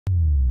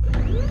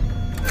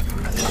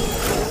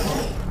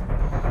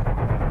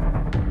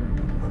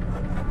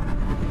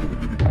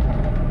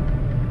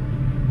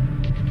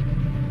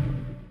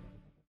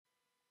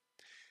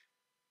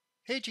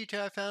Hey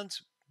GTI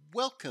fans,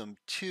 welcome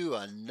to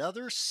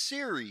another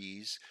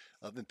series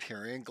of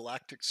Empyrion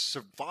Galactic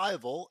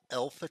Survival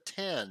Alpha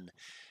 10.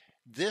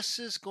 This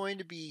is going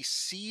to be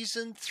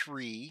Season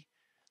 3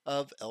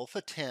 of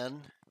Alpha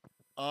 10.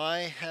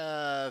 I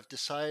have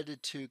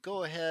decided to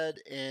go ahead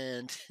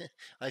and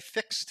I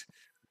fixed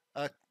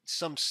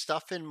some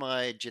stuff in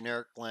my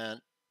generic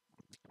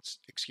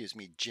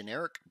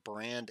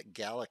brand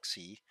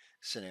Galaxy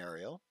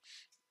scenario.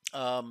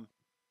 Um,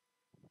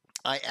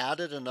 I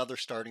added another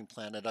starting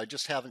planet. I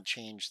just haven't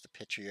changed the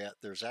picture yet.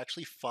 There's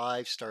actually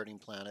 5 starting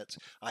planets.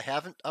 I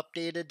haven't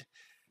updated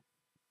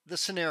the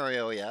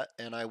scenario yet,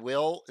 and I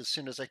will as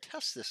soon as I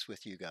test this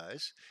with you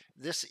guys.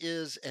 This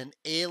is an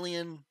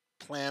alien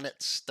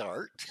planet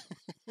start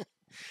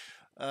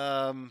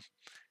um,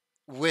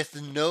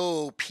 with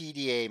no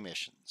PDA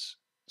missions.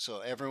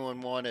 So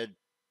everyone wanted.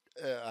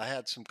 I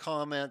had some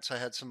comments. I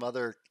had some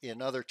other in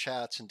other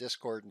chats and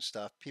Discord and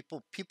stuff.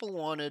 People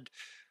wanted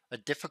a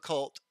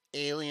difficult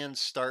alien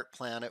start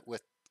planet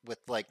with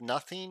like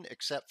nothing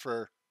except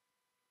for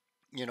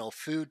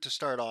food to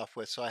start off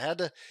with. So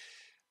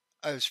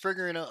I was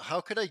figuring out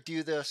how could I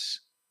do this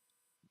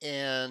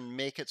and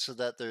make it so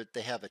that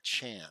they have a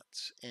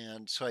chance.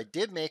 And so I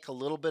did make a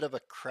little bit of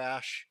a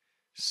crash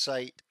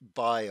site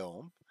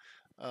biome.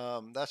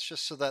 That's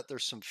just so that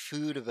there's some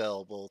food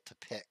available to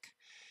pick.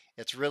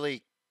 It's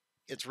really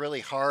it's really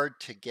hard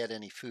to get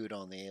any food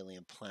on the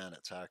alien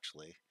planets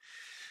actually.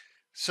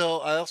 So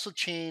I also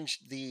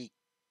changed the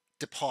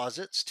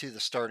deposits to the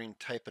starting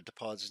type of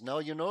deposits. Now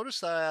you'll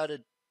notice that I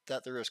added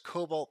that there is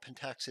cobalt,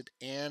 pentaxid,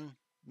 and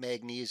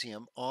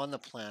magnesium on the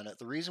planet.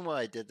 The reason why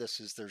I did this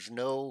is there's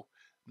no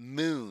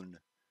moon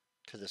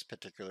to this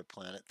particular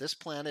planet. This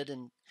planet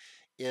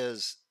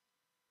is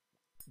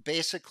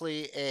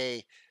basically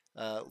a,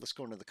 let's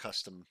go into the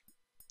custom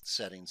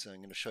settings. I'm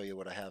going to show you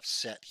what I have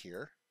set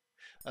here.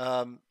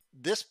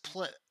 This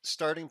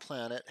starting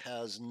planet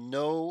has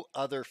no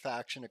other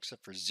faction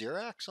except for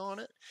Xerax on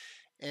it,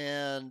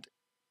 and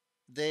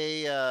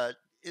they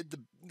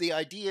the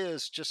idea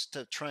is just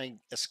to try and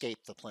escape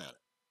the planet.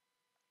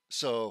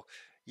 So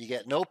you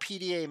get no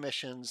PDA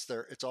missions.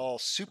 It's all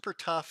super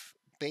tough,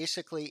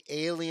 basically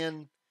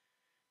alien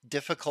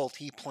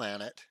difficulty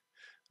planet,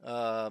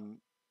 um,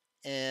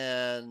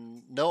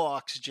 and no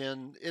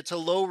oxygen. It's a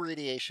low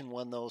radiation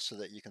one though, so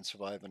that you can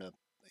survive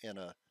in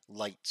a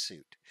light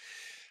suit.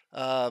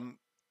 Um,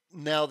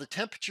 Now the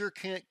temperature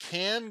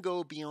can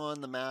go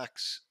beyond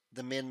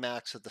the min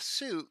max of the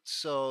suit,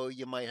 so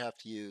you might have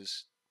to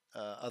use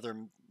other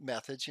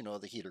methods,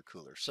 the heater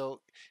cooler.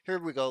 So here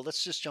we go.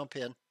 Let's just jump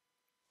in.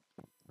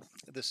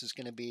 This is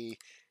going to be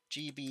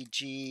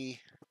GBG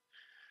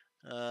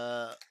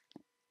uh,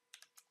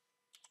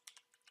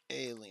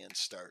 alien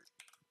start.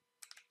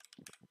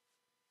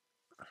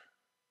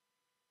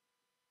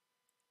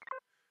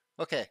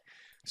 Okay,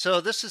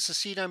 so this is the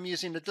seat I'm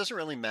using. It doesn't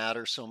really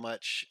matter so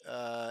much.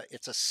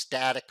 It's a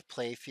static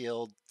play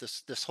field.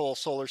 This whole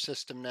solar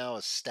system now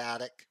is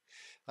static.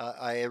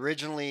 I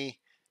originally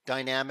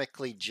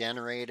dynamically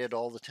generated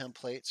all the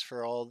templates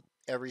for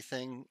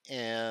everything,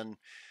 and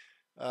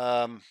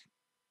um,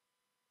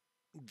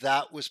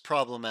 that was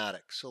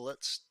problematic. So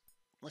let's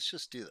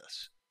just do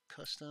this.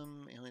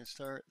 Custom alien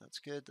start. That's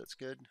good. That's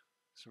good.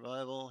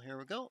 Survival. Here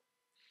we go.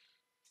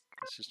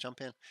 Let's just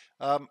jump in.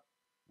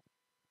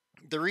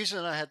 The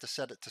reason I had to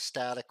set it to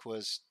static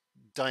was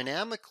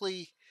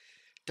dynamically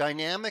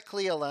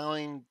dynamically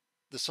allowing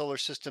the solar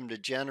system to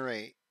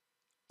generate.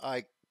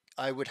 I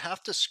I would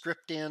have to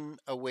script in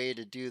a way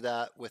to do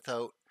that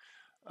without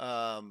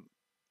um,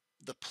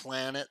 the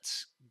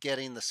planets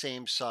getting the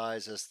same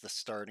size as the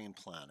starting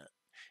planet.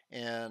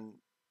 And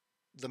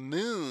the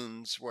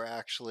moons were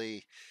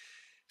actually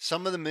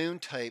some of the moon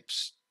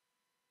types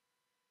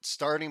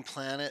starting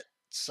planet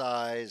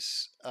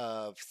size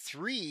of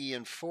 3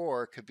 and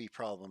 4 could be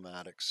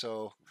problematic.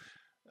 So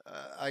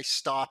I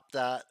stopped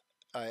that.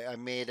 I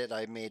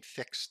made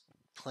fixed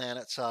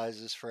planet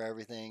sizes for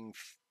everything,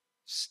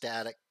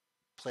 static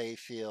play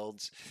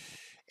fields.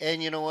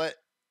 And you know what?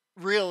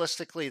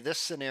 Realistically, this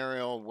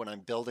scenario, when I'm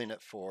building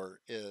it for,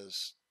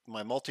 is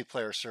my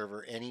multiplayer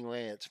server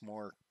anyway. It's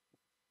more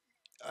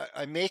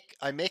I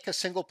make a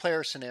single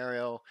player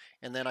scenario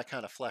and then I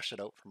kind of flesh it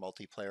out for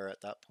multiplayer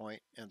at that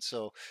point. And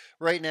so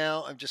right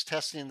now I'm just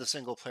testing the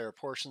single player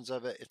portions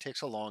of it. It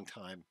takes a long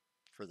time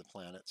for the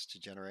planets to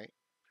generate.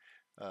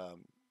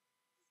 Um,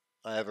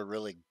 I have a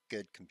really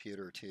good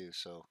computer too,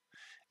 so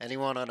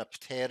anyone on a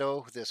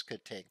potato, this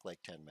could take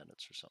like 10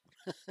 minutes or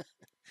something.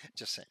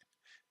 Just saying.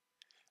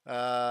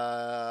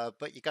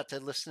 But you got to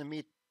listen to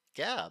me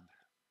gab.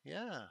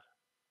 Yeah,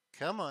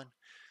 come on.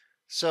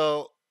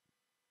 So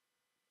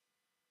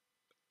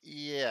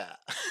yeah,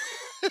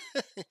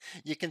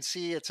 you can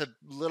see it's a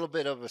little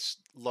bit of a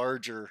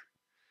larger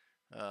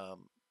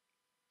um,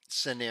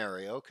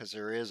 scenario because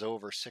there is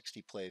over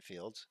 60 play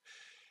fields.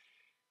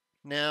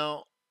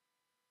 Now,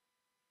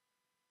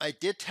 I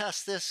did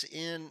test this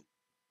in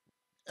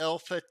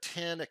Alpha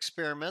 10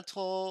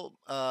 experimental.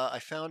 I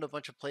found a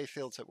bunch of play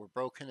fields that were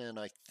broken and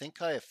I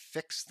think I have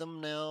fixed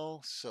them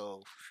now.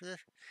 So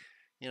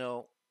you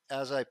know,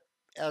 as I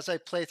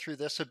play through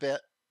this a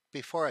bit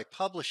before I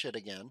publish it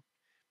again,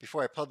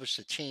 before I publish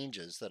the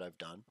changes that I've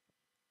done.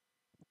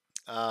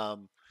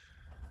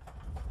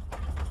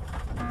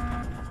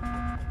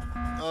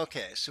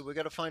 Okay, so we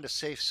got to find a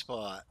safe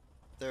spot.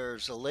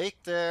 There's a lake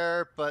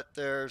there, but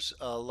there's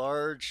a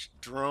large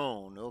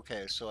drone.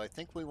 Okay, so I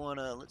think we want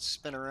to, let's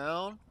spin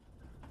around.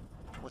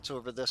 What's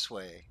over this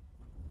way?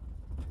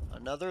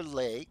 Another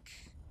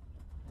lake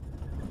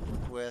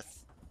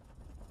with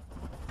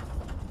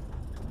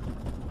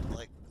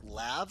like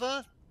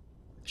lava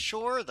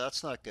shore.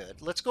 That's not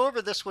good. Let's go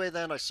over this way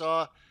then. I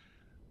saw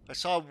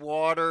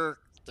water,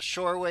 the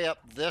shoreway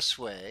up this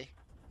way.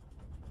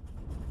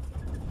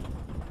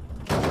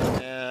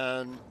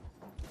 And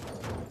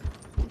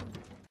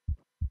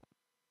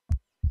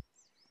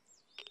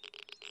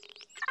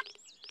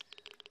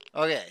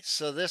okay,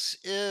 so this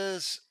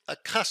is a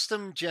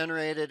custom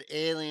generated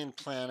alien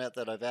planet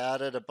that I've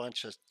added a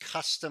bunch of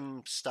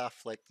custom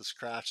stuff like the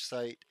scratch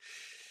site.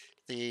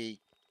 I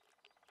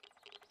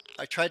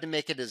tried to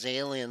make it as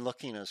alien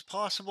looking as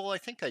possible. I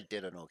think I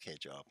did an okay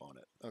job on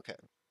it. Okay,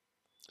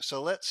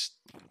 so let's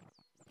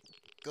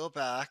go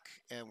back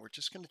and we're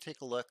just going to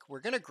take a look.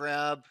 We're going to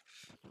grab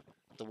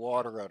the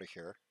water out of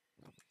here.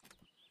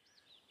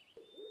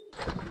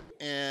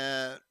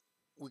 And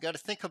we got to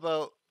think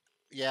about,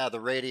 yeah, the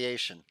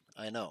radiation.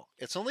 I know.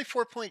 It's only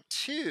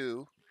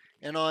 4.2,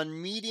 and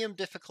on medium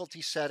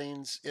difficulty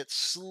settings, it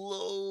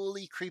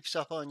slowly creeps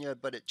up on you,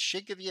 but it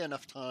should give you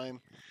enough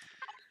time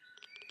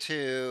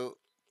to...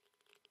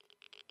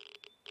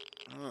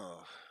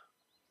 Oh.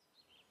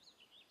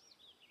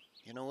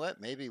 You know what?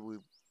 Maybe we...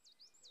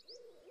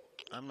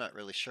 I'm not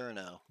really sure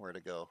now where to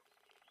go.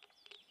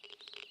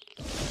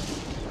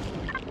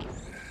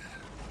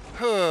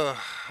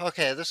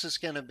 Okay, this is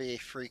going to be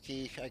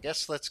freaky. I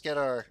guess let's get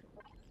our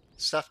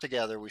stuff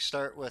together. We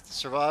start with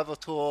survival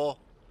tool,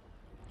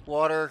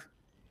 water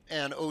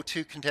and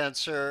O2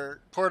 condenser,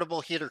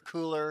 portable heater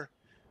cooler,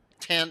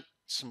 tent,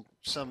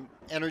 some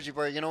energy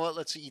bar. You know what?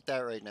 Let's eat that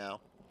right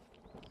now.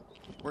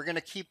 We're going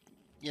to keep,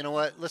 you know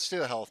what? Let's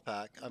do a health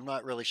pack. I'm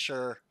not really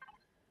sure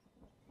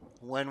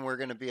when we're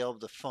going to be able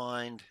to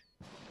find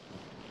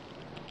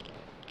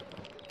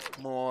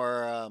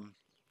more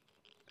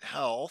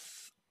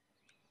health.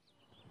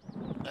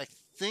 I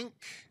think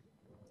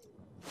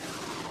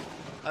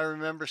I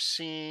remember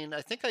seeing,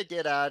 I think I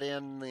did add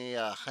in the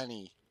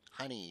honey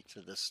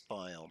to this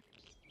biome.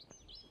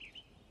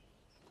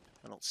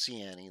 I don't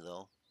see any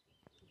though.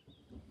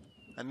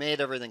 I made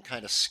everything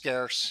kind of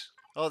scarce.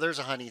 Oh, there's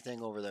a honey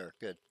thing over there.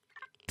 Good.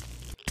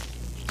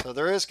 So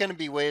there is going to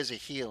be ways of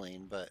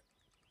healing, but...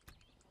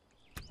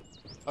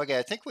 Okay,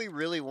 I think we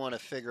really want to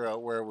figure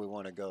out where we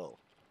want to go.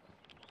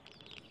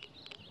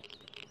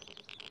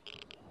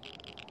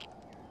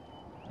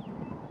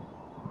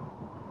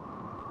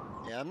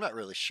 Yeah, I'm not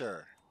really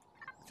sure.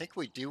 I think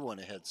we do want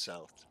to head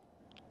south.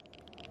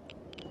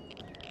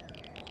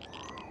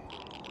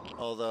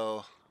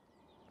 Although...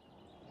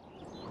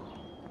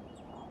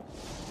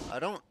 I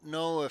don't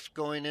know if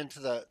going into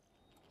that...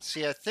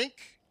 See, I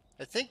think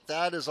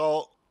that is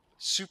all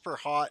super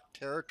hot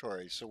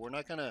territory, so we're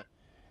not gonna...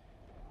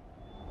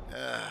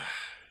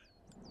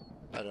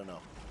 I don't know.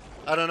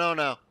 I don't know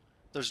now.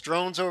 There's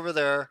drones over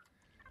there.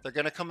 They're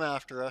gonna come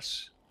after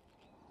us.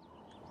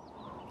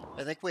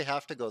 I think we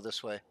have to go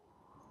this way.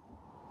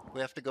 We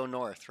have to go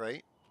north,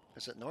 right?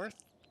 Is it north?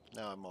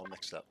 No, I'm all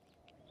mixed up.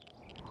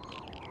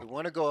 We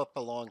want to go up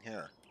along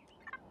here.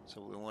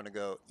 So we want to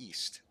go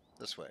east,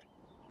 this way.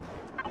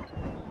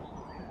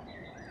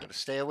 Gotta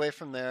stay away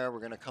from there. We're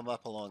going to come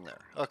up along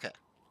there. Okay.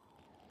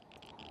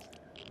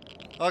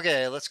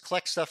 Okay, let's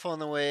collect stuff on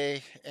the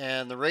way.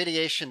 And the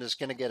radiation is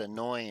going to get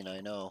annoying,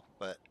 I know,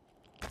 but...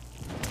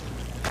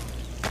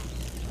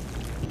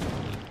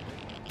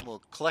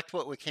 We'll collect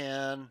what we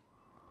can.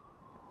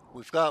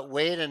 We've got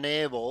weight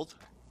enabled.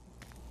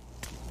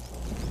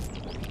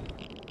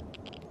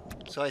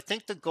 So I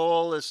think the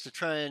goal is to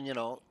try and, you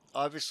know,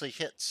 obviously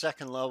hit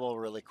second level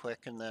really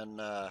quick, and then,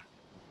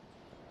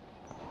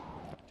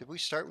 did we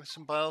start with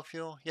some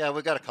biofuel? Yeah,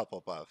 we got a couple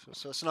of biofuels.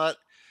 So it's not,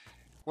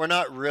 we're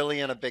not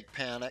really in a big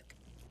panic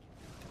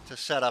to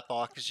set up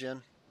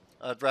oxygen.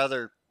 I'd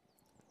rather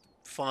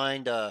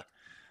find a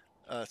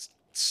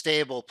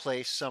stable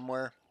place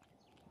somewhere.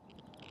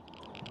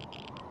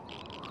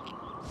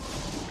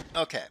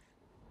 Okay.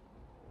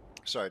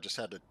 Sorry, I just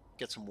had to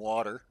get some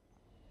water.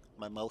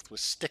 My mouth was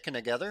sticking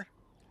together.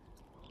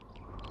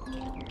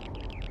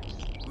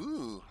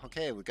 Ooh,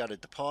 okay, we got a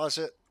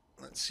deposit.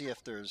 Let's see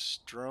if there's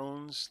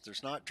drones.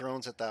 There's not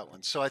drones at that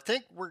one. So I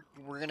think we're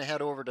going to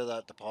head over to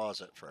that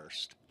deposit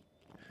first.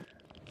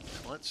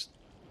 Let's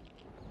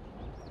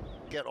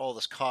get all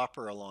this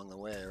copper along the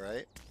way,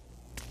 right?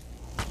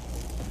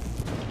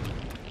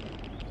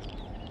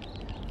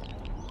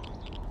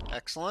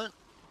 Excellent.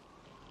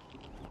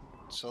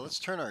 So let's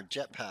turn our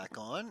jetpack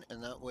on,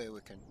 and that way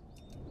we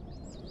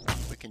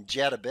can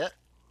jet a bit.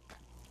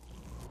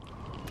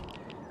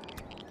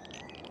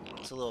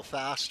 It's a little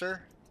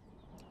faster.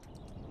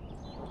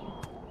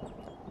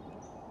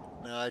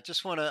 No, I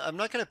just want to, I'm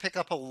not going to pick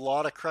up a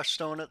lot of crushed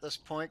stone at this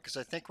point because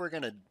I think we're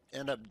going to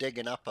end up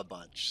digging up a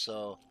bunch.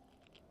 So,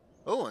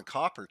 oh, and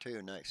copper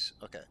too. Nice.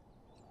 Okay.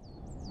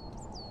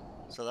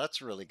 So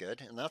that's really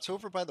good. And that's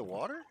over by the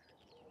water?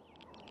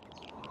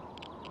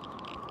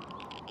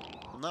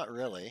 Well, not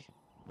really.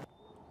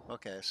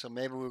 Okay, so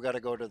maybe we've got to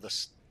go to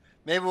the,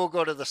 maybe we'll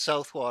go to the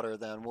south water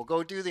then. We'll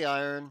go do the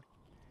iron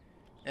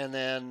and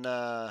then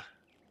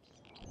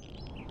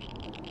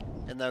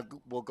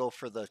we'll go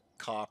for the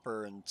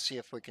copper and see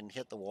if we can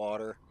hit the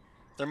water.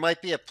 There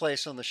might be a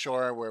place on the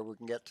shore where we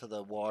can get to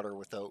the water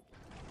without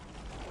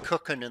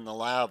cooking in the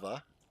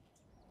lava.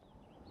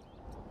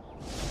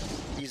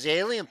 These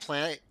alien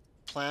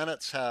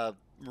planets have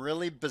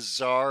really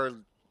bizarre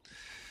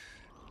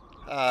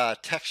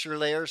texture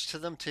layers to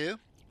them too.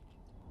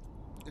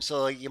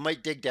 So like, you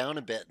might dig down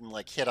a bit and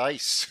like hit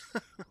ice.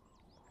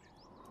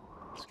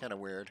 It's kind of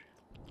weird.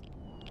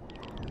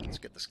 Let's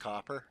get this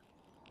copper.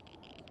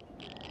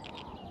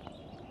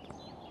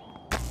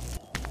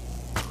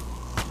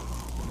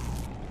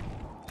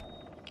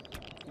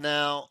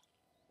 Now,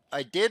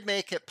 I did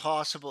make it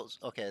possible.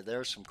 Okay,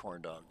 there's some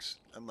corn dogs.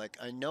 I'm like,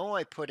 I know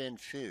I put in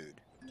food.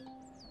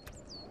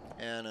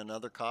 And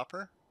another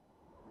copper.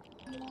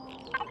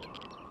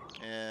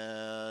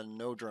 And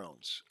no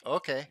drones.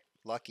 Okay,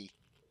 lucky.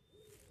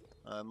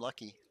 I'm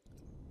lucky.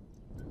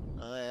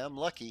 I am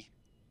lucky.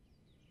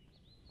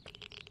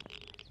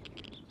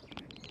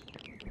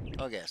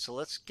 Okay, so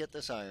let's get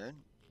this iron.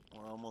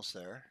 We're almost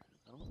there.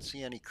 I don't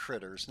see any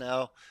critters.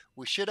 Now,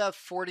 we should have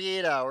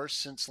 48 hours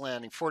since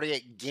landing.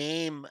 48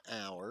 game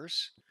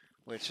hours,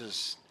 which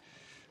is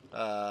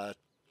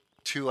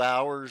 2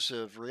 hours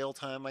of real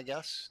time, I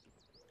guess.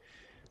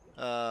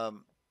 That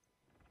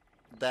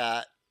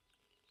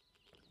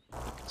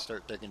we can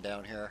start digging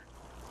down here.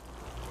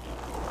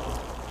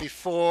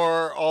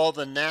 Before all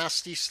the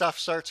nasty stuff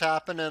starts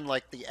happening,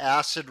 like the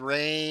acid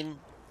rain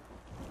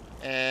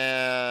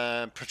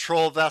and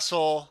patrol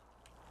vessel.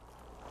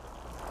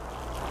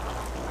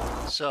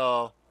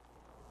 So,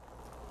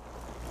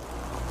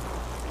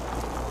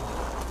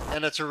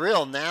 and it's a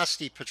real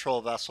nasty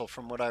patrol vessel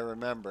from what I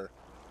remember.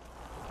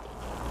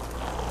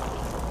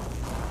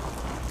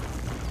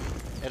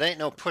 It ain't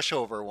no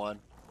pushover one.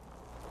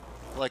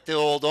 Like the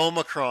old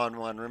Omicron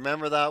one.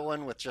 Remember that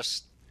one with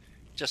just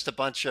a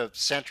bunch of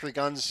sentry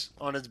guns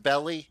on its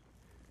belly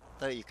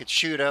that you could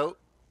shoot out?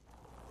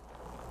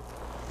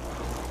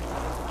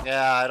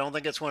 Yeah, I don't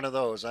think it's one of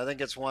those. I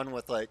think it's one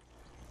with like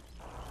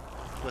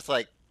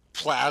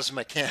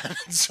plasma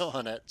cannons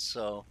on it.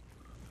 So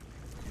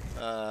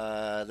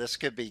this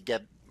could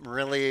get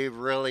really,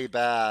 really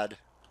bad.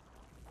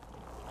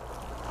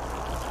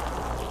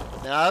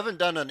 Now I haven't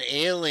done an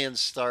alien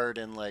start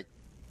in like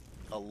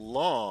a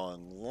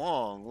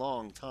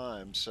long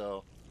time.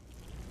 So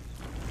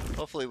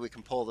hopefully we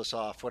can pull this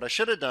off. What I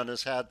should have done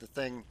is had the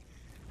thing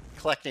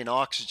collecting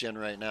oxygen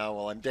right now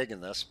while I'm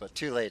digging this, but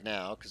too late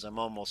now because I'm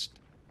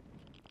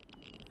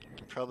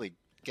probably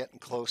getting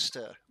close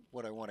to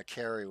what I want to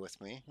carry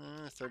with me.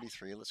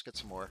 33, let's get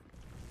some more.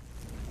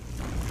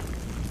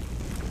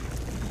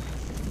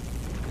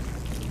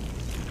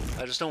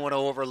 I just don't want to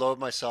overload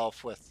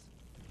myself with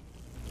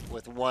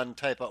one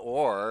type of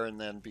ore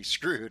and then be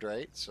screwed,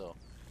 right? So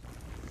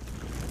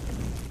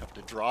have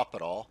to drop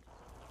it all.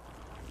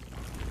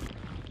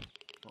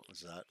 What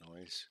was that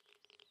noise?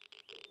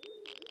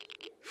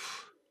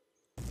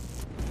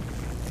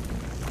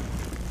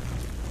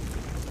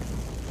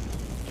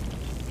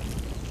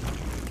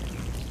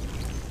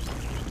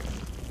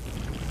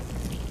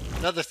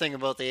 Another thing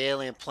about the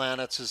alien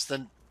planets is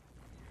the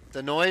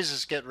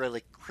noises get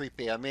really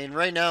creepy. I mean,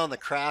 right now on the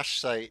crash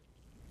site,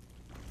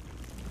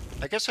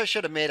 I guess I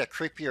should have made a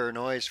creepier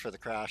noise for the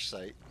crash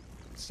site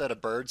instead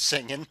of birds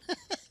singing.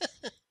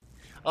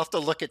 I'll have to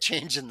look at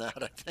changing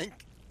that, I think.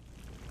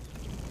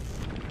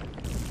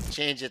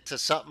 Change it to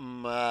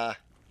something, one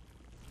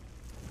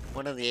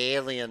of the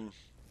alien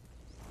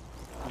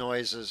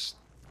noises.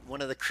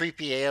 One of the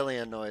creepy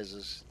alien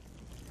noises.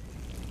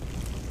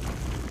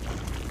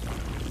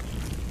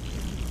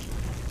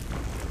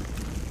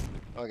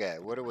 Okay,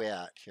 what are we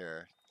at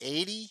here?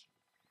 80?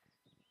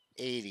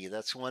 80,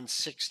 that's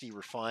 160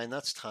 refined.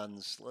 That's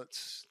tons.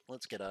 Let's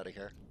get out of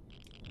here.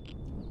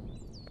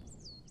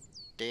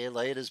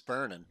 Daylight is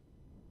burning.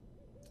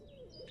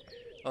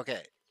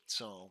 Okay,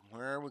 so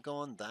where are we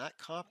going? That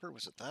copper?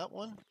 Was it that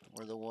one?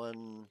 Or the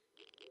one?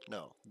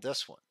 No,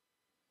 this one.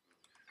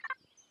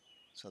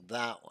 So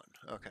that one.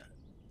 Okay.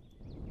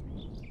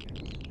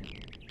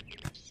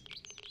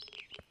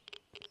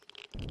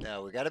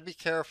 Now we got to be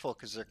careful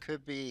because there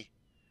could be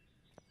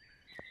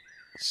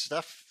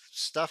stuff.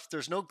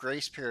 There's no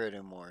grace period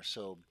anymore,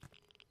 so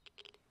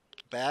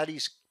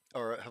baddies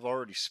have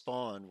already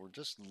spawned. We're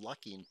just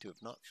lucky to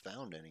have not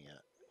found any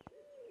yet.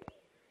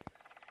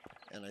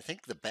 And I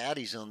think the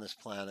baddies on this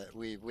planet,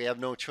 we have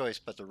no choice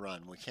but to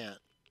run. We can't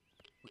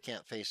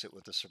face it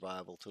with the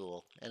survival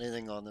tool.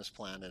 Anything on this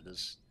planet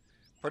is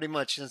pretty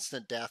much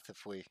instant death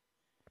if we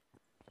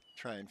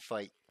try and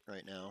fight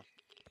right now.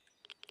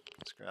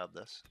 Let's grab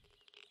this.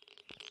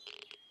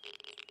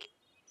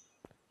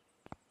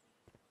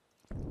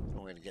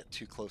 don't want to get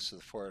too close to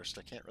the forest.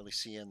 I can't really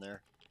see in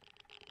there.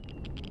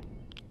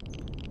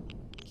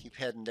 Keep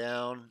heading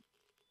down.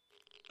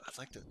 I'd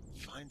like to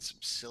find some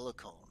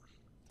silicone.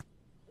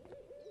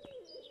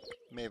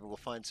 Maybe we'll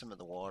find some in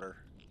the water.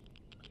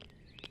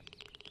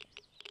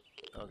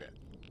 Okay.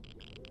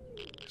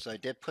 Because I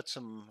did put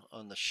some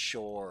on the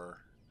shore,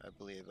 I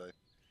believe. I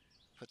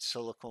put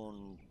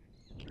silicone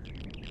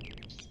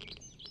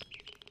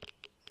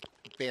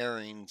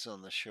bearings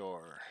on the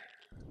shore.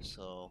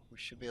 So we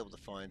should be able to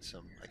find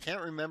some. I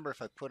can't remember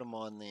if I put them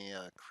on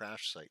the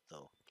crash site,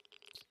 though.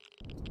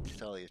 To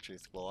tell you the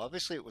truth. Well,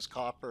 obviously it was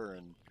copper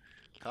and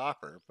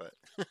copper, but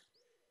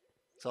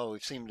that's all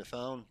we've seemed to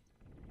found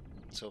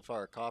so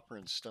far, copper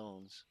and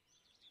stones.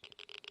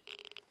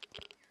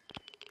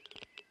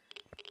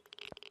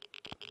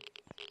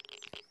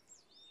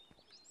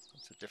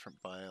 It's a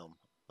different biome.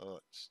 Oh,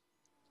 it's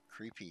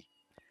creepy.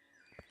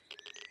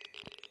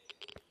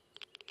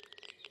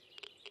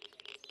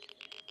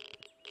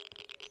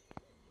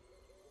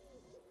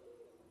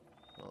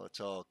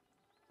 Well,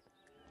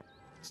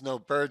 it's no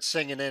birds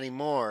singing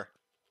anymore.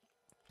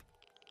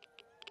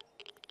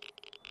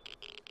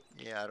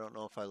 Yeah, I don't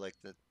know if I like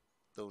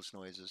those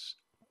noises.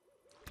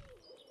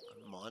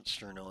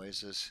 Monster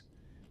noises.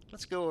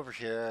 Let's go over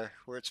here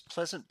where it's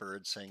pleasant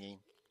bird singing.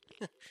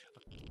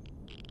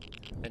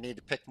 I need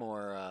to pick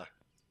more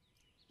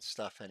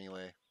stuff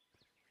anyway.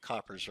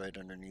 Copper's right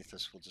underneath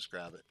us. We'll just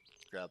grab it.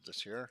 Grab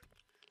this here.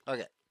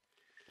 Okay.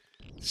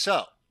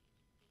 So,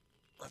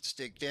 let's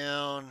dig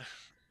down.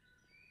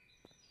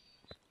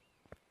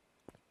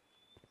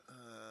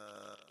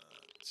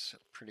 It's a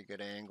pretty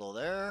good angle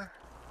there.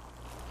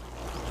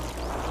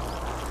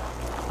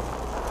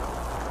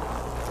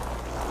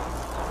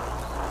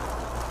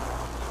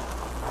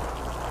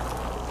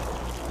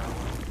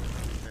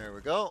 There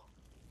we go.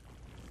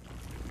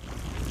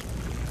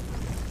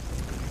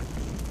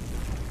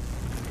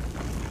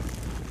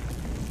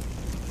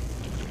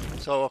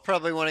 So we'll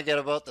probably want to get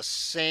about the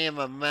same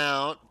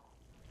amount,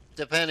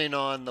 depending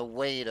on the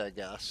weight, I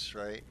guess,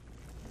 right?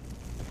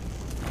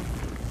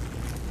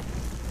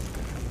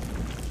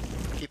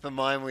 Keep in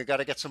mind we got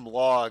to get some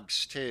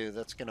logs too.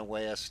 That's going to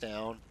weigh us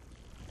down.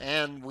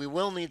 And we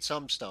will need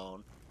some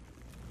stone.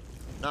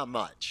 Not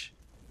much.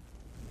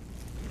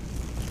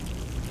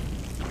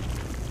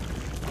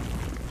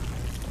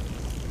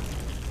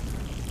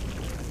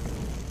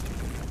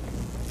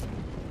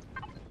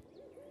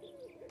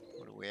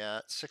 What are we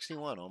at?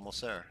 61,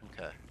 almost there.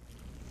 Okay.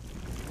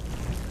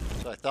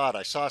 So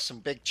I saw some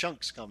big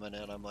chunks coming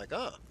in. I'm like,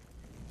 oh,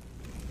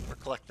 we're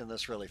collecting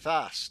this really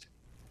fast.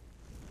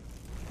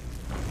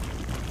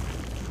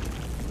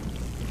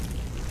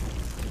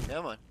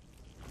 Come on.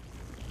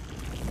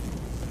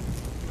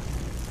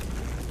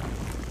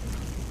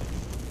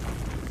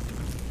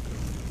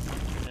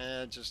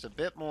 And just a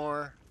bit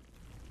more.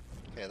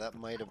 Okay, that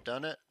might have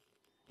done it.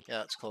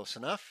 Yeah, it's close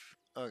enough.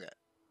 Okay.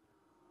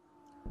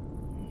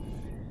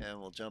 And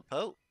we'll jump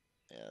out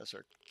as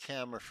our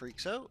camera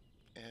freaks out.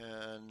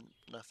 And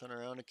nothing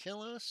around to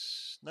kill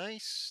us.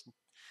 Nice.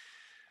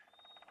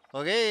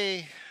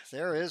 Okay,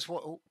 there is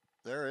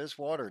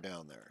water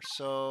down there.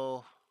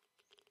 So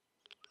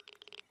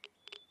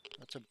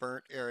that's a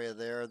burnt area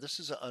there. This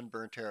is an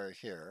unburnt area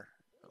here.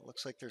 It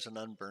looks like there's an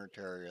unburnt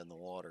area in the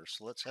water.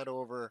 So let's head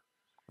over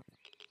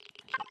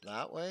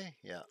that way.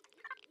 Yeah.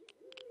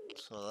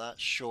 So that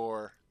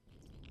shore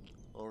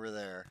over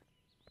there.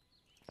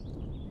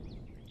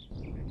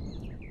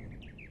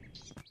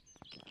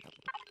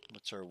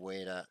 What's our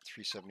weight at?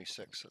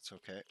 376. That's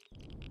okay.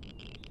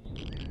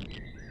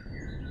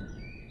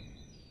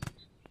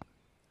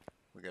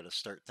 We got to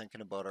start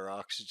thinking about our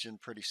oxygen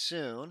pretty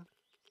soon.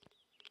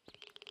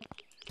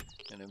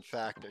 And in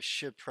fact, I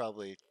should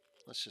probably,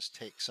 let's just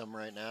take some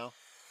right now.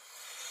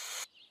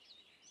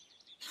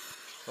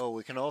 Oh,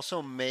 we can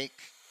also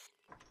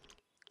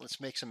let's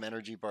make some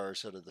energy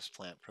bars out of this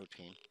plant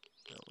protein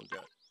that we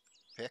got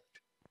picked.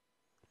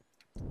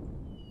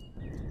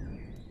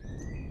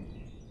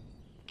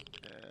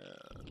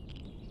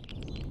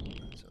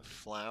 It's a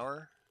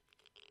flower.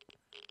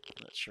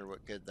 Not sure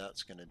what good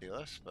that's going to do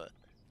us, but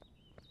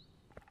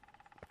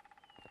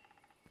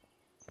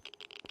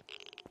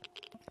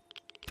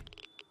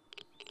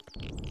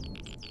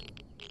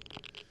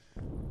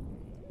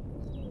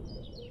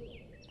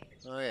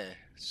okay.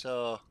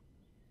 So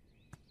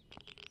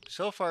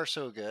far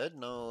so good.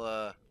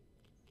 No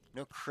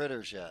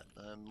critters yet.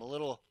 I'm a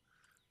little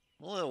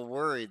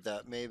worried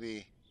that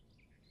maybe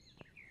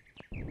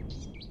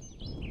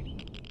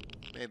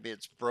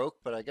it's broke,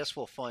 but I guess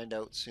we'll find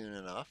out soon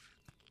enough.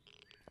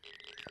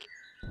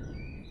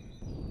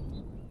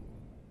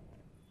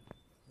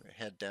 We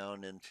head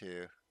down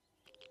into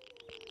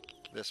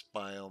this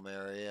biome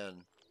area,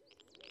 and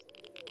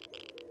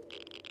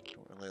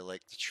don't really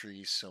like the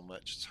trees so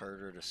much. It's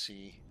harder to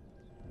see.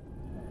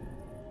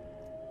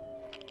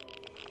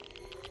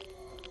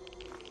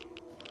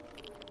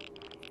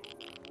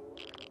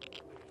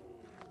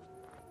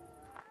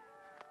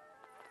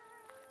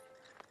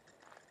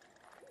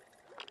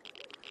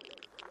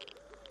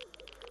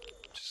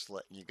 Just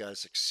letting you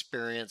guys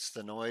experience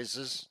the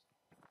noises.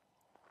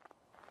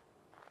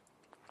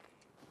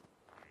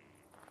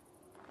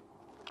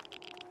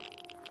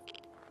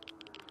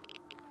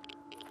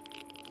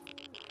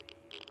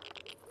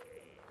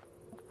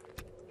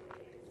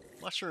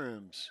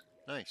 Mushrooms.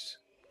 Nice.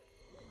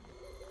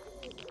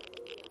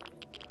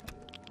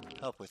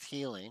 Help with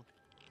healing.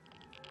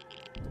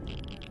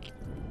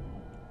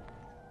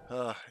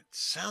 It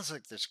sounds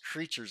like there's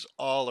creatures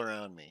all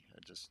around me. I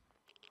just...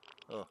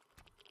 Oh.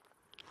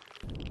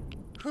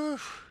 Whew.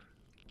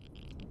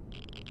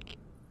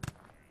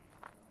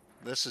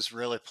 This is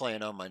really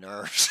playing on my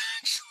nerves,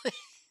 actually.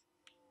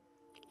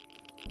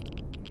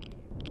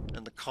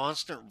 And the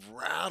constant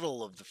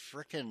rattle of the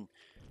frickin'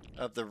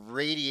 of the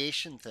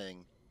radiation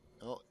thing.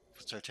 Oh,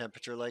 what's our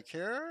temperature like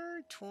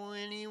here?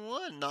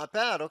 21. Not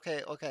bad.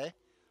 Okay, okay.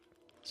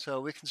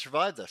 So we can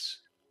survive this.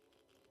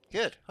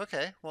 Good.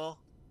 Okay. Well,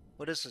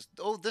 what is this?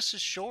 Oh, this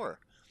is shore.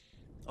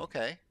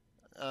 Okay.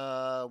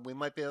 We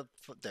might be able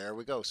to, there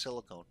we go,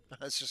 silicone.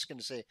 I was just going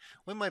to say,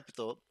 we might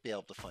be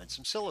able to find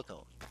some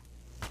silicone.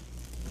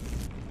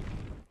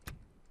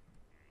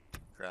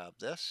 Grab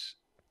this.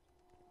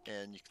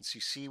 And you can see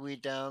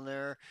seaweed down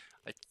there.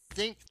 I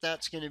think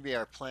that's going to be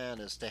our plan,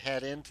 is to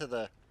head into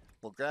the...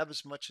 We'll grab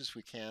as much as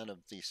we can of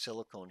the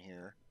silicone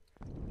here.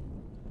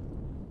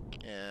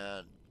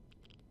 And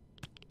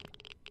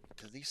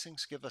do these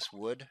things give us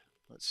wood?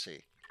 Let's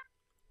see.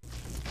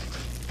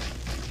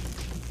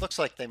 Looks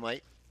like they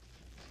might.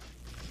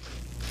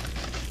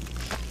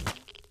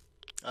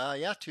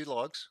 Yeah, 2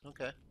 logs.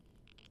 Okay.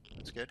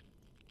 That's good.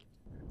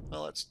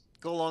 Well, let's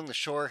go along the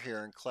shore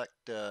here and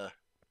collect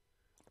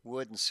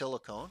wood and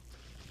silicone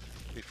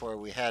before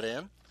we head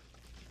in.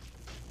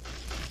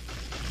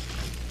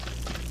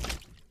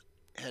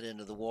 Head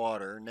into the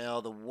water. Now,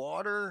 the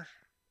water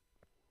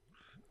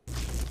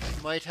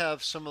might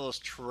have some of those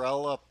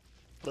thingies.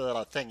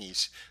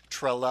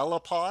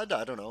 Trelelapod?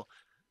 I don't know.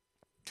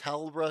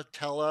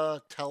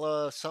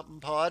 Tella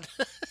something pod?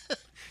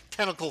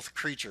 Tentacle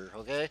creature,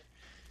 okay?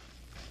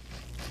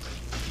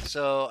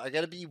 So I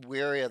gotta be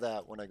wary of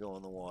that when I go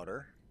in the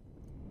water.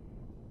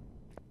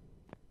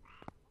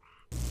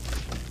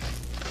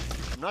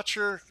 I'm not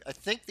sure. I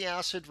think the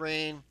acid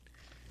rain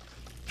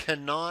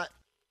cannot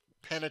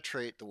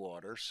penetrate the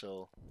water,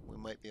 so we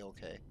might be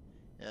okay.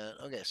 And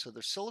okay, so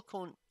there's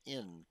silicone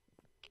in.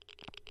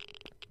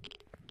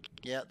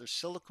 Yeah, there's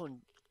silicone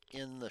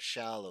in the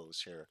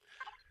shallows here.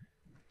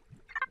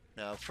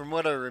 Now, from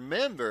what I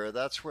remember,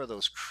 that's where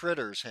those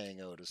critters hang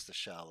out, is the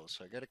shallows.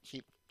 So I gotta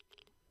keep...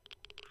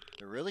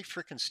 They're really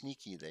freaking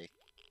sneaky, they.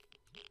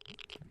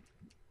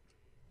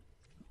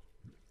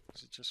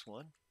 Is it just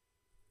one?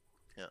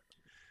 Yeah.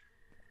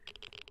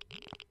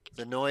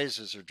 The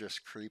noises are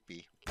just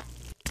creepy.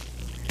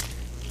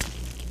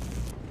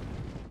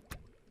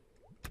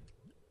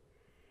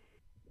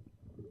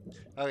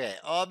 Okay,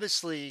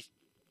 obviously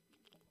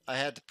I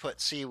had to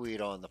put seaweed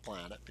on the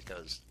planet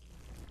because,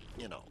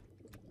 you know,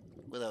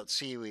 without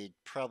seaweed,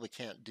 probably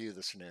can't do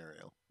the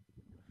scenario.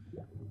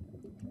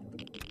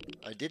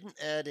 I didn't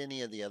add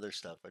any of the other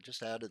stuff. I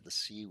just added the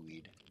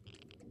seaweed.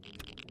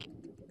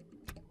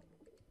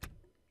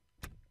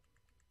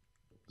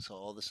 So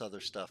all this other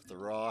stuff, the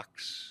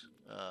rocks,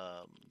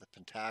 the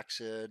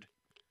pentaxid,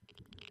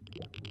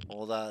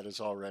 all that is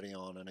already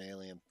on an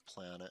alien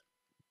planet.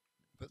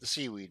 But the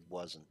seaweed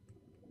wasn't.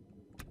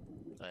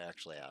 I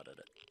actually added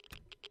it.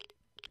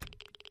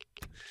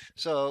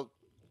 So,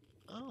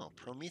 oh,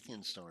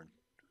 Promethean stone.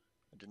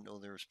 I didn't know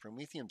there was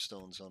Promethean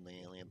stones on the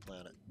alien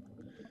planet.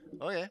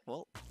 Okay,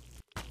 well,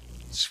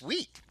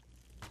 sweet.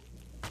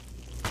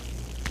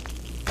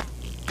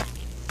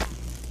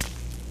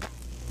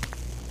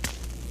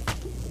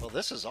 Well,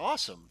 this is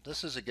awesome.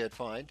 This is a good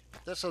find.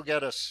 This will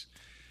get us...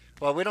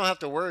 Well, we don't have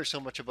to worry so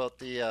much about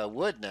the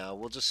wood now.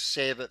 We'll just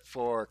save it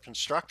for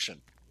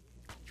construction,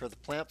 for the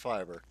plant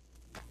fiber.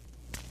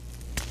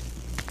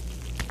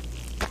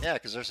 Yeah,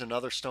 because there's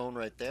another stone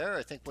right there.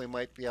 I think we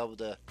might be able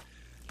to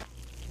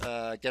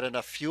get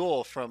enough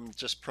fuel from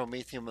just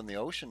promethium in the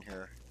ocean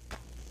here.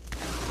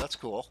 That's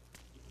cool.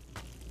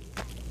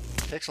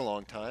 Takes a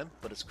long time,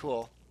 but it's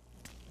cool.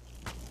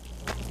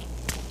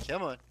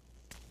 Come on.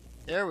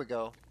 There we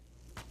go.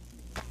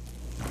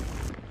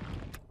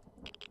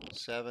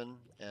 7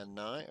 and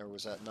 9, or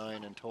was that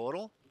 9 in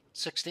total?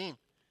 16.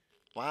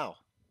 Wow.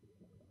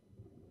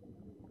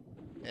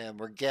 And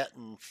we're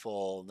getting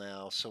full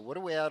now. So what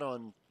are we at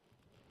on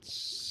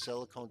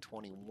silicone?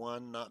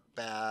 21? Not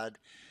bad.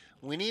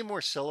 We need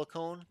more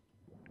silicone.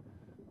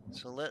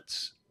 So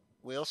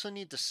we also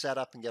need to set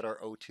up and get our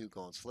O2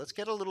 going. So let's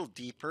get a little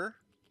deeper.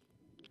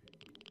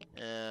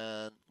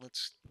 And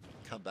let's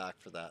come back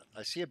for that.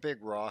 I see a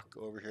big rock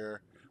over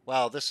here.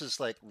 Wow, this is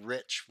like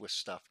rich with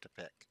stuff to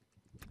pick.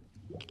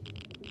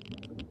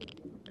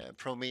 And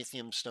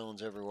promethium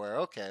stones everywhere.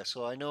 Okay,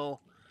 so I know,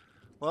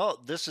 well,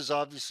 this is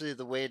obviously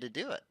the way to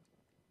do it.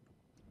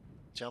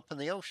 Jump in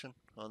the ocean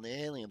on the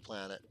alien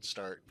planet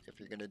start. If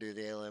you're going to do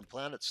the alien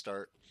planet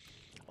start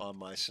on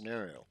my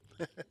scenario.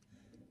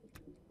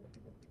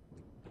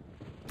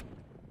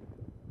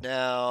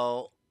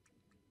 Now,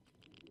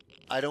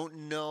 I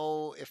don't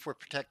know if we're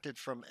protected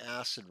from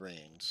acid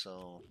rain,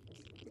 so...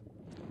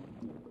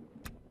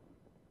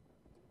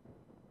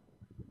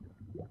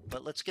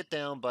 But let's get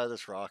down by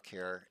this rock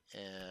here,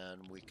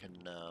 and we can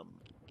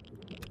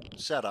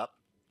set up.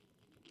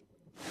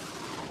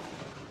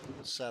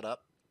 set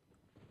up.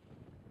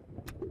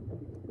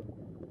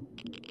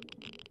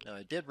 Now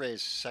I did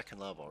raise second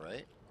level,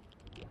 right?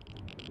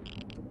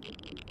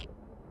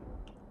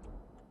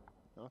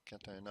 Oh,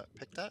 can't I not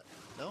pick that?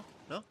 No?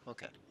 No?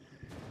 Okay.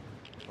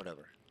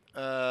 Whatever.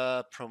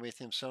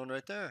 Promethium stone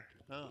right there.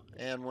 Oh,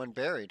 and one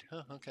buried.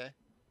 Oh, okay.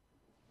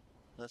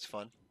 That's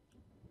fun.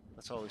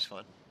 That's always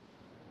fun.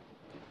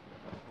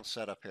 We'll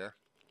set up here.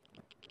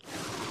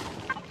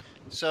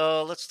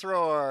 So let's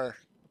throw our...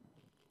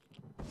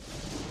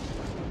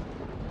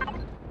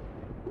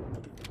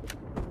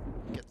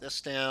 Get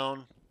this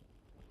down.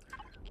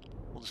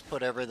 We'll just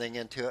put everything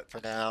into it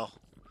for now.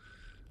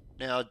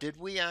 Now, did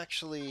we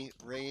actually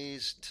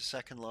raise to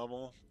second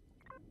level?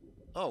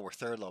 Oh, we're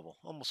third level.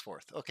 Almost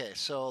fourth. Okay,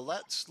 so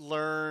let's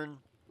learn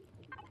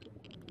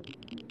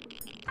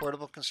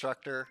portable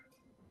constructor.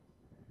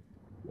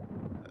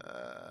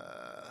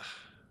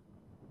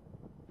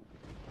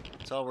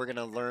 That's all we're going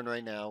to learn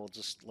right now. We'll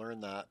just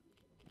learn that.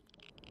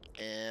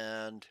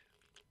 And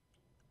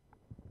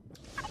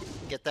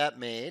get that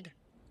made.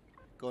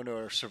 Go into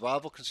our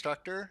survival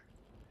constructor.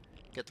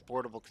 Get the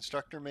portable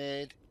constructor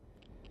made.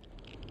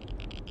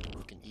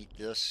 We can eat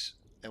this.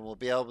 And we'll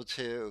be able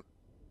to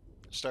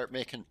start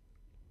making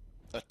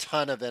a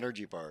ton of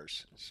energy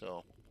bars.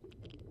 So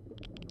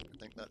I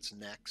think that's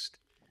next.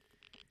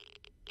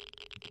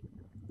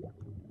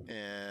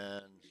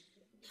 And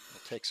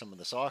we'll take some of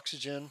this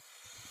oxygen.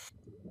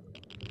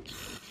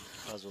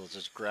 Might as well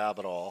just grab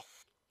it all.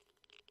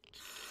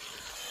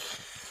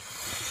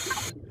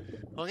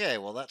 Okay,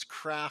 well that's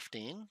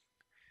crafting.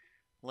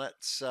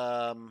 Let's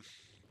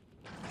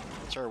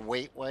what's our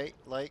weight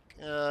like?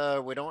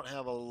 We don't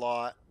have a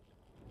lot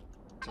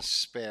to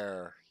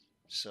spare,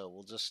 so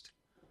we'll just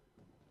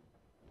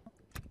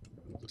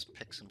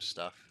pick some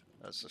stuff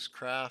as this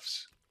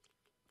crafts.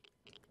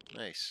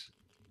 Nice.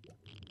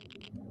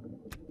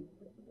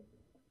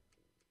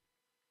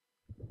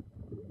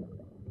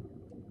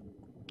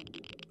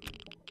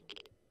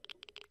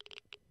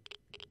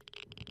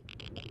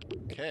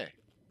 Okay.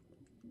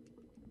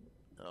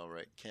 All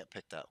right, can't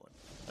pick that one.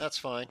 That's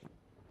fine.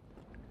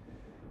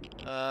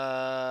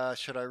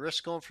 Should I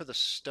risk going for the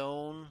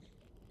stone?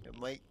 It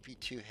might be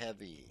too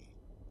heavy.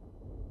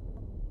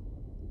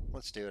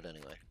 Let's do it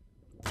anyway.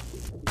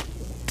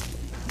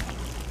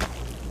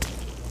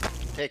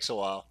 Takes a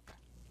while.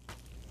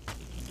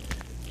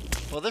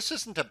 Well, this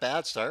isn't a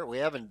bad start. We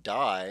haven't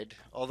died.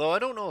 Although I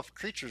don't know if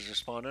creatures are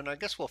spawning. I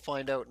guess we'll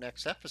find out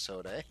next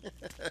episode, eh?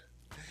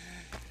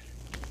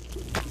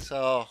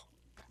 So...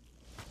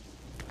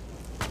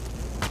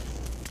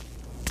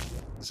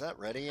 Is that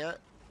ready yet?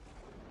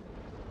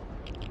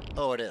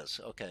 Oh, it is.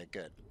 Okay,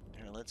 good.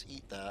 Here, let's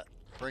eat that.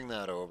 Bring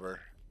that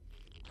over.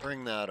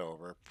 Bring that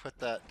over. Put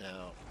that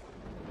down.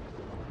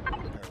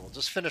 Here, we'll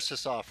just finish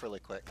this off really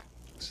quick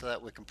so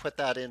that we can put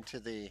that into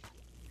the...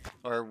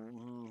 Or,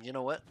 you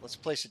know what? Let's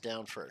place it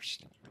down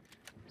first.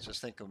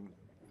 Just think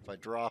if I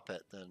drop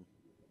it, then...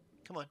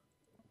 Come on.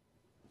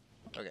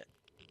 Okay.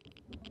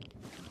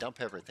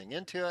 Dump everything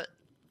into it.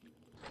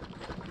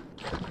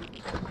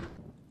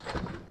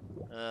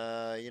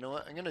 You know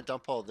what? I'm going to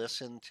dump all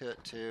this into it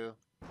too.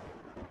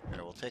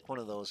 Here, we'll take one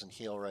of those and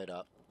heal right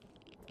up.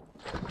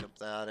 Dump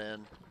that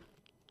in.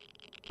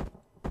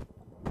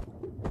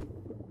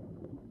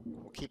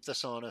 We'll keep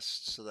this on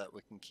us so that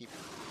we can keep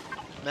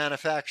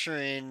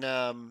manufacturing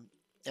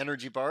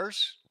energy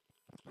bars.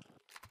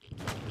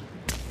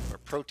 Or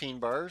protein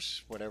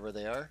bars, whatever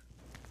they are.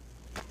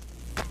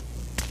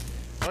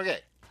 Okay,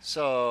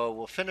 so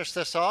we'll finish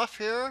this off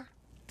here.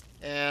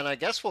 And I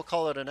guess we'll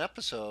call it an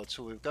episode.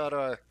 So we've got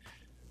our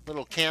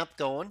little camp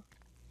going.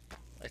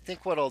 I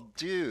think what I'll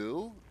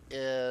do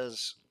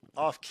is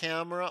off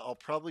camera, I'll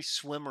probably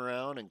swim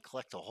around and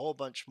collect a whole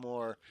bunch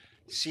more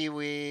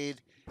seaweed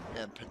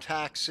and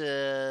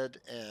pentaxid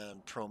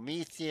and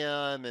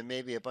promethium and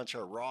maybe a bunch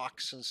of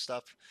rocks and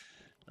stuff.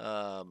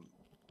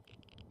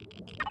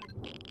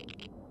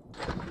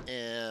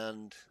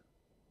 And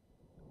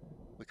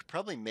we could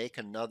probably make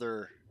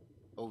another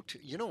O2.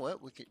 You know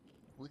what? We could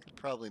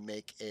probably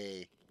make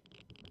a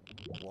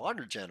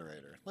water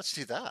generator. Let's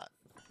do that.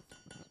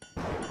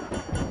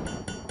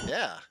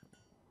 Yeah.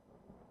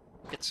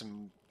 Get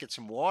some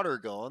water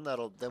going.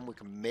 Then we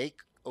can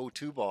make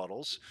O2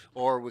 bottles,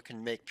 or we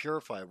can make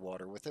purified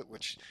water with it,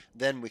 which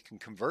then we can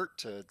convert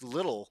to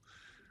little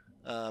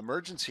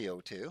emergency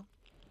O2.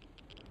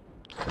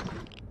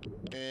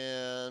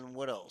 And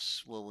what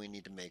else will we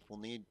need to make? We'll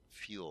need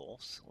fuel.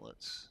 So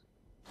let's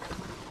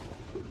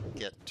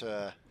get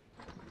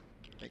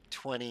make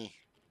 20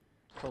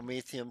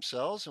 promethium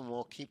cells, and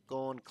we'll keep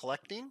going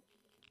collecting.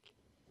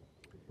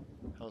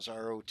 How's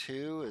our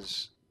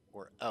O2?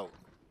 We're out.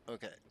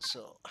 Okay,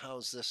 so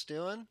how's this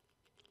doing?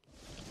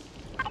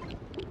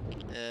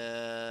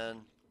 And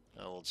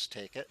we'll just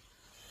take it.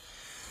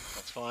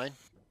 That's fine.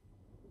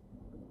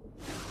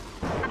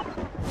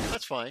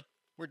 That's fine.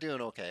 We're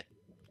doing okay.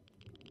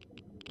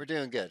 We're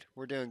doing good.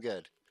 We're doing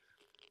good.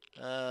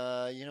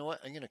 You know what?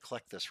 I'm going to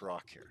collect this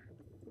rock here.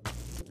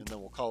 And then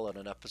we'll call it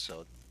an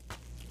episode.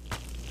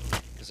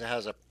 Because it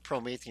has a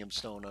promethium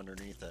stone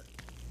underneath it.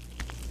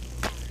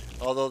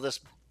 Although this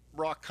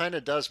rock kind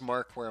of does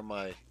mark where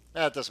my...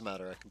 it doesn't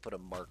matter. I can put a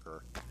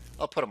marker.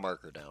 I'll put a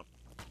marker down.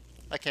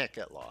 I can't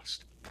get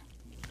lost.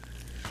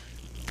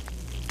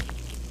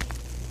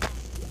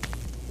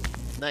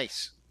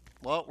 Nice.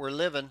 Well, we're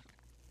living.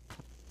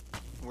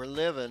 We're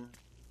living.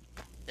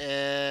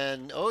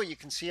 And, oh, you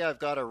can see I've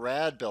got a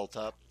rad built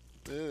up.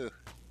 Ooh.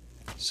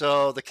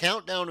 So the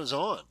countdown is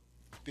on.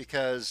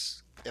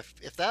 Because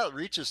if that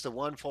reaches to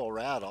one full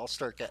rad, I'll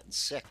start getting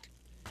sick.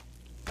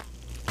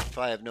 If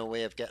I have no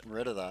way of getting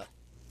rid of that.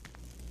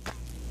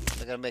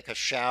 I gotta make a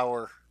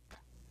shower.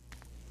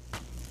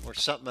 Or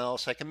something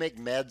else. I can make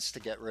meds to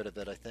get rid of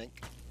it, I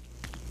think.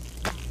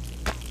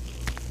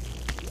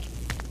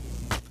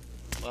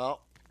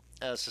 Well,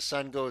 as the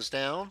sun goes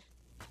down...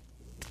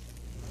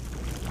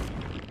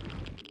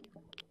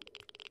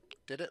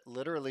 Did it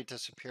literally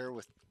disappear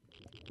with...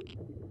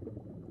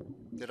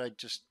 Did I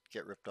just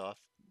get ripped off?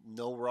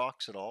 No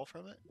rocks at all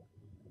from it?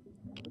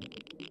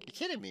 You're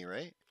kidding me,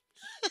 right?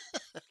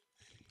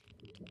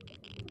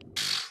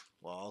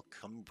 Well,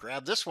 come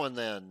grab this one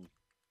then.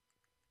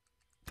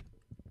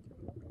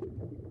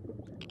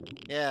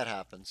 Yeah, it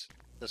happens.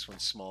 This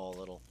one's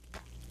small, it'll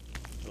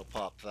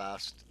pop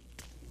fast.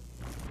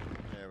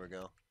 There we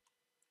go.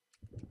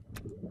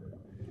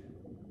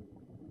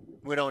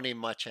 We don't need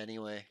much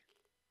anyway.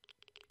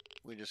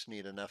 We just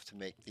need enough to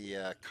make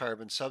the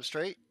carbon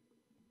substrate.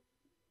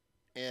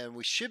 And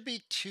we should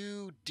be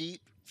too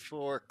deep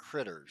for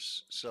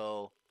critters.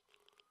 So,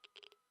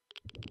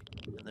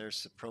 and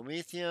there's the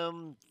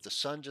promethium. The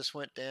sun just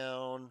went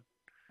down.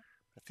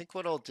 I think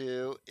what I'll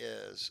do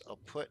is I'll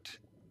put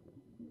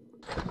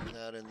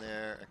that in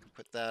there. I can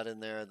put that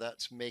in there.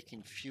 That's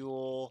making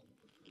fuel.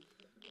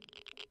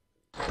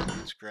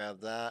 Let's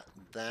grab that,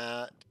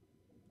 that.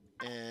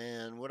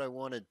 And what I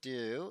want to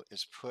do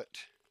is put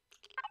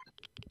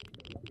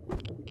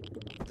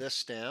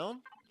this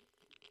down.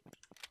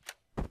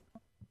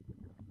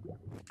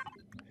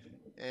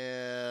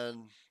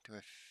 And do I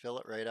fill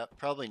it right up?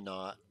 Probably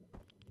not.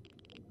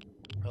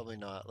 Probably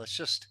not. Let's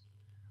just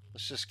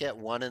get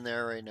one in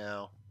there right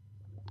now.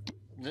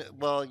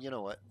 Well, you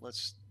know what?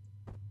 Let's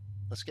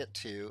get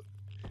two.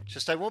 It's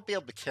just I won't be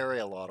able to carry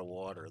a lot of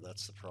water.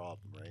 That's the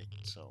problem, right?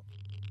 So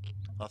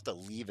I'll have to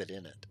leave it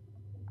in it.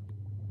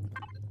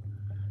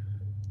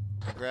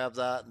 Grab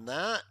that and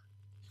that.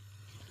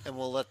 And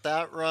we'll let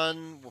that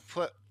run. We'll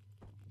put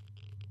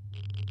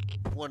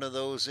one of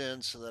those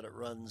in so that it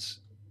runs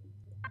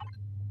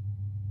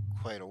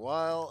quite a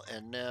while.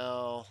 And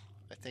now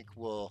I think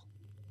we'll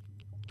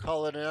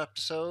call it an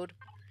episode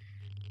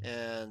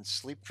and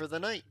sleep for the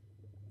night.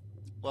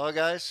 Well,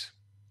 guys,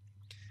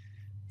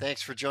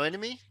 thanks for joining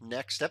me.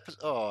 Next episode.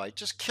 Oh, I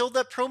just killed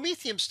that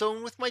promethium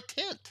stone with my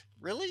tent.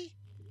 Really?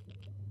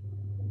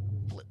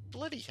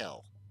 Bloody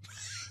hell.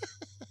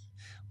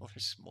 Well,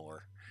 there's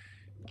more.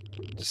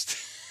 Just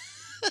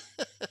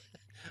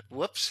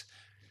whoops.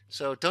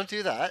 So don't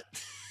do that.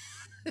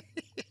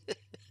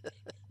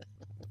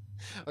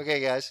 Okay,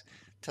 guys.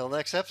 Till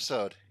next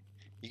episode.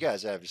 You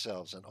guys have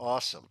yourselves an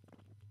awesome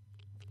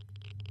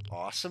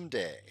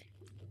day.